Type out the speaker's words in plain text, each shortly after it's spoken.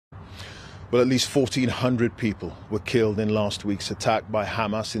Well, at least 1,400 people were killed in last week's attack by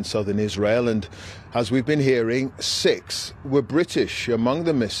Hamas in southern Israel, and as we've been hearing, 6 were British. Among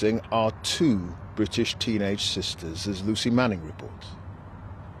the missing are 2 British teenage sisters, as Lucy Manning reports.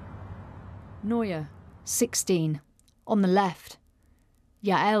 Noya, 16, on the left.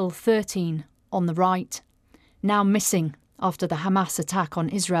 Yael, 13, on the right, now missing after the Hamas attack on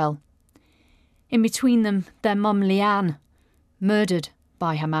Israel. In between them, their mum Leanne, murdered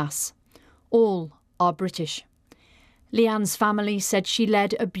by Hamas. All are British. Leanne's family said she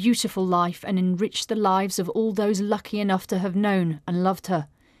led a beautiful life and enriched the lives of all those lucky enough to have known and loved her.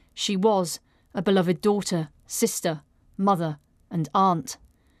 She was a beloved daughter, sister, mother and aunt.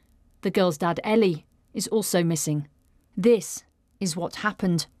 The girl's dad, Eli, is also missing. This is what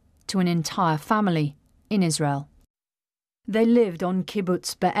happened to an entire family in Israel. They lived on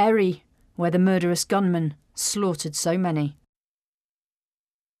Kibbutz Be'eri, where the murderous gunman slaughtered so many.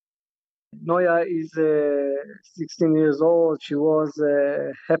 Noya is 16 years old. She was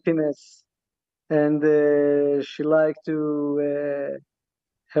happiness, and she liked to.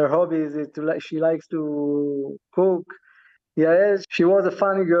 Her hobbies is she likes to cook. Yeah, she was a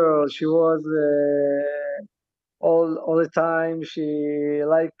funny girl. She was all the time. She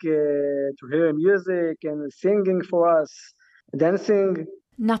liked to hear music and singing for us, dancing.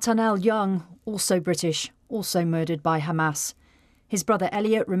 Nathaniel Young, also British, also murdered by Hamas. His brother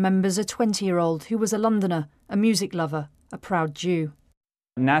Elliot remembers a 20-year-old who was a Londoner, a music lover, a proud Jew.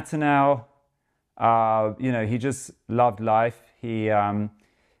 Nathaniel, he just loved life. He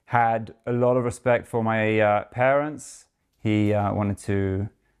had a lot of respect for my parents. He wanted to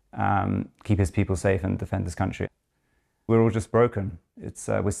keep his people safe and defend his country. We're all just broken.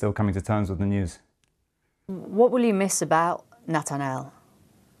 We're still coming to terms with the news. What will you miss about Nathaniel?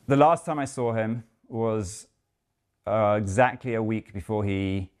 The last time I saw him was exactly a week before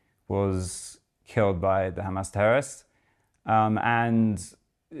he was killed by the Hamas terrorists. And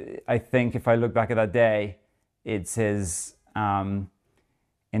I think if I look back at that day, it's his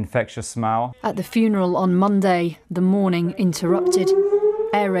infectious smile. At the funeral on Monday, the mourning interrupted.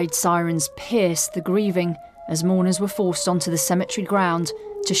 Air raid sirens pierced the grieving as mourners were forced onto the cemetery ground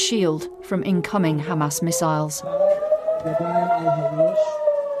to shield from incoming Hamas missiles.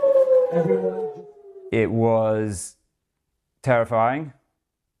 It was terrifying,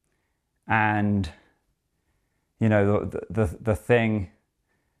 and the thing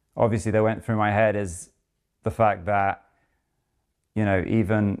obviously that went through my head is the fact that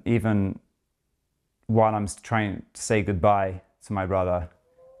even while I'm trying to say goodbye to my brother,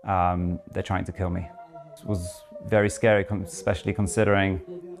 they're trying to kill me. It was very scary, especially considering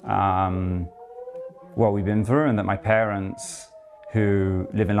what we've been through, and that my parents, who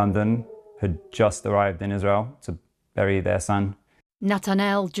live in London, had just arrived in Israel to bury their son.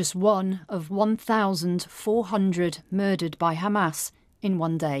 Nathaniel, just one of 1,400 murdered by Hamas in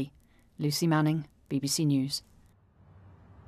one day. Lucy Manning, BBC News.